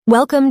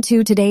Welcome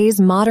to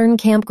today's Modern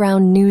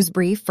Campground News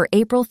Brief for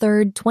April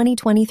 3rd,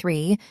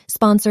 2023,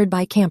 sponsored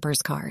by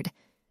Campers Card.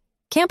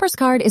 Campers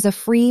Card is a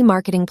free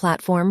marketing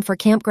platform for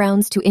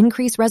campgrounds to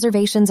increase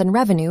reservations and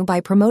revenue by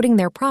promoting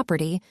their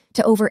property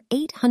to over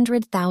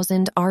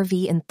 800,000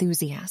 RV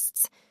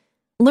enthusiasts.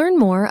 Learn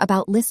more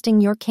about listing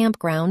your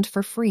campground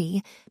for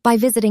free by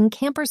visiting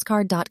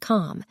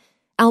camperscard.com.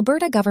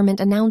 Alberta government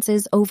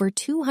announces over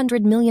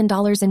 $200 million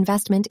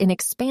investment in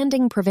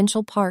expanding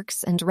provincial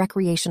parks and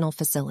recreational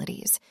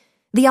facilities.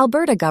 The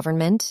Alberta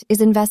government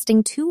is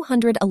investing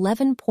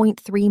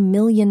 $211.3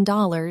 million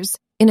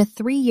in a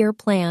 3-year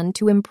plan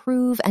to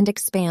improve and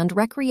expand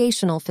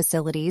recreational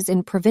facilities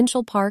in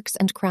provincial parks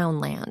and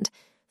Crown land,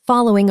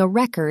 following a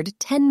record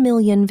 10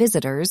 million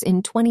visitors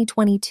in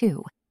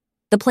 2022.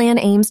 The plan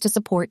aims to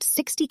support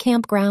 60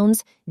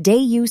 campgrounds,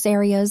 day-use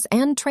areas,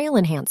 and trail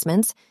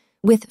enhancements,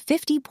 with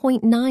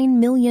 $50.9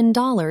 million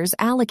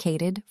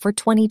allocated for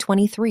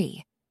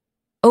 2023.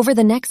 Over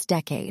the next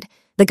decade,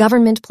 the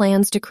government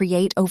plans to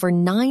create over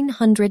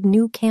 900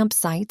 new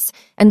campsites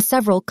and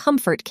several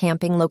comfort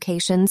camping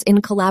locations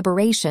in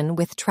collaboration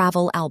with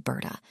Travel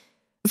Alberta.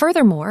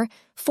 Furthermore,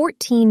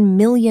 $14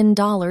 million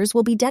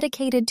will be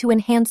dedicated to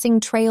enhancing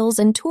trails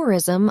and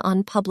tourism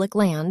on public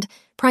land,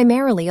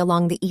 primarily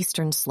along the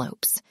eastern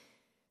slopes.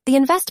 The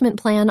investment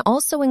plan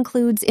also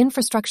includes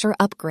infrastructure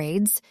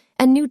upgrades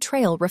and new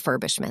trail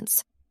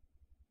refurbishments.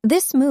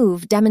 This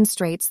move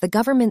demonstrates the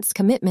government's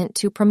commitment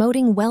to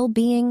promoting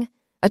well-being,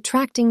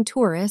 attracting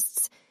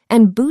tourists,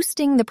 and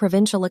boosting the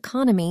provincial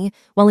economy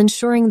while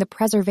ensuring the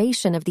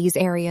preservation of these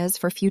areas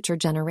for future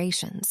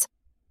generations.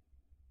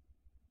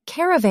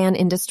 Caravan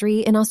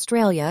industry in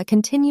Australia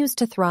continues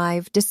to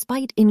thrive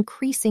despite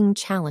increasing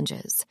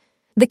challenges.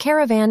 The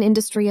Caravan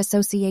Industry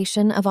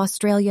Association of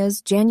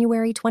Australia's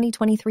January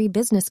 2023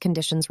 Business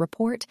Conditions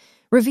Report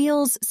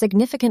reveals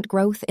significant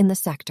growth in the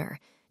sector,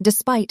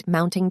 despite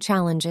mounting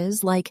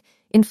challenges like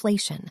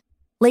inflation,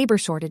 labor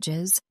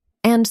shortages,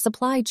 and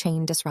supply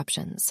chain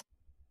disruptions.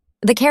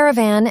 The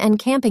caravan and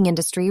camping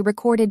industry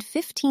recorded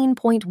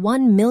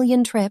 15.1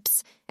 million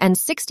trips and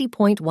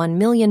 60.1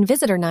 million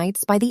visitor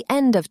nights by the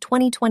end of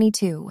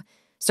 2022,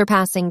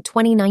 surpassing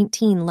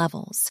 2019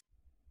 levels.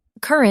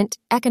 Current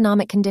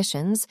economic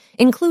conditions,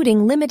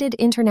 including limited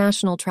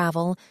international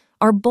travel,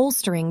 are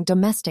bolstering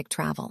domestic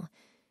travel.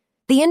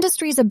 The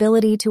industry's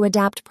ability to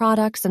adapt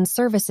products and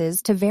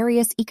services to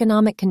various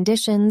economic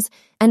conditions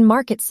and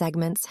market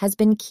segments has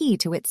been key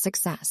to its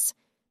success.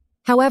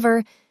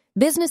 However,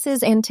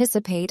 businesses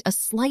anticipate a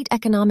slight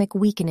economic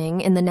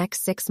weakening in the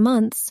next 6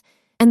 months,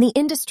 and the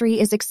industry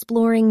is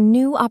exploring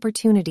new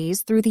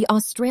opportunities through the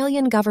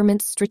Australian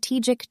government's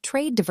strategic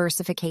trade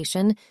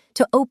diversification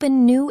to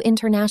open new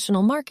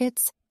international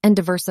markets and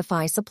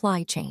diversify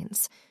supply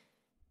chains.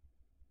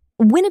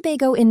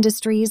 Winnebago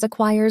Industries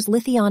acquires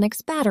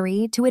Lithionics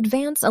Battery to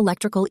advance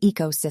electrical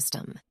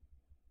ecosystem.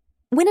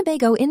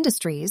 Winnebago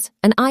Industries,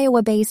 an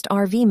Iowa-based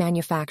RV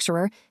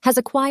manufacturer, has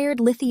acquired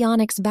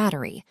Lithionics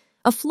Battery,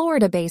 a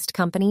Florida-based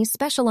company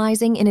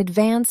specializing in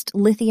advanced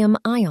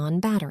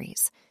lithium-ion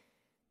batteries.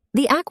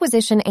 The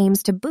acquisition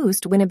aims to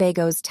boost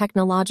Winnebago's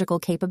technological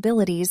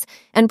capabilities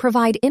and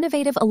provide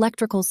innovative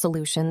electrical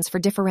solutions for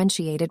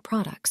differentiated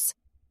products.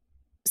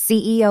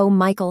 CEO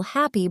Michael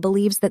Happy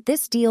believes that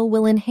this deal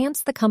will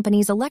enhance the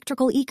company's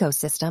electrical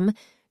ecosystem,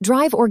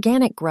 drive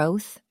organic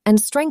growth, and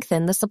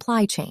strengthen the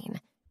supply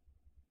chain.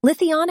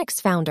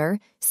 Lithionics founder,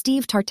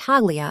 Steve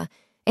Tartaglia,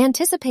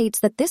 anticipates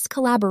that this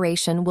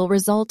collaboration will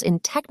result in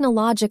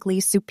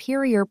technologically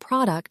superior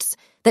products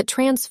that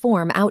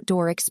transform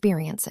outdoor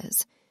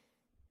experiences.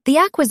 The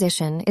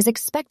acquisition is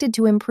expected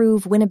to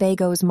improve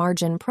Winnebago's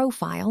margin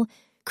profile,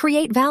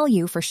 create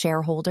value for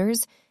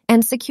shareholders,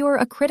 and secure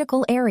a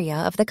critical area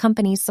of the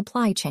company's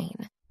supply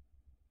chain.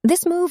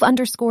 This move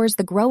underscores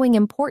the growing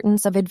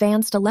importance of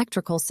advanced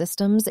electrical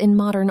systems in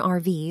modern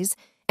RVs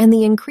and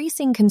the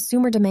increasing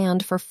consumer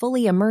demand for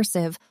fully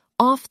immersive,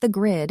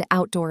 off-the-grid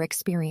outdoor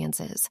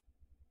experiences.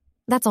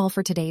 That's all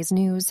for today's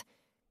news.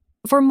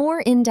 For more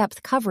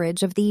in-depth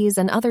coverage of these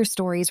and other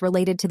stories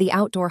related to the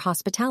outdoor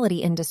hospitality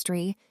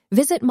industry,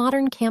 visit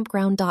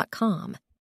moderncampground.com.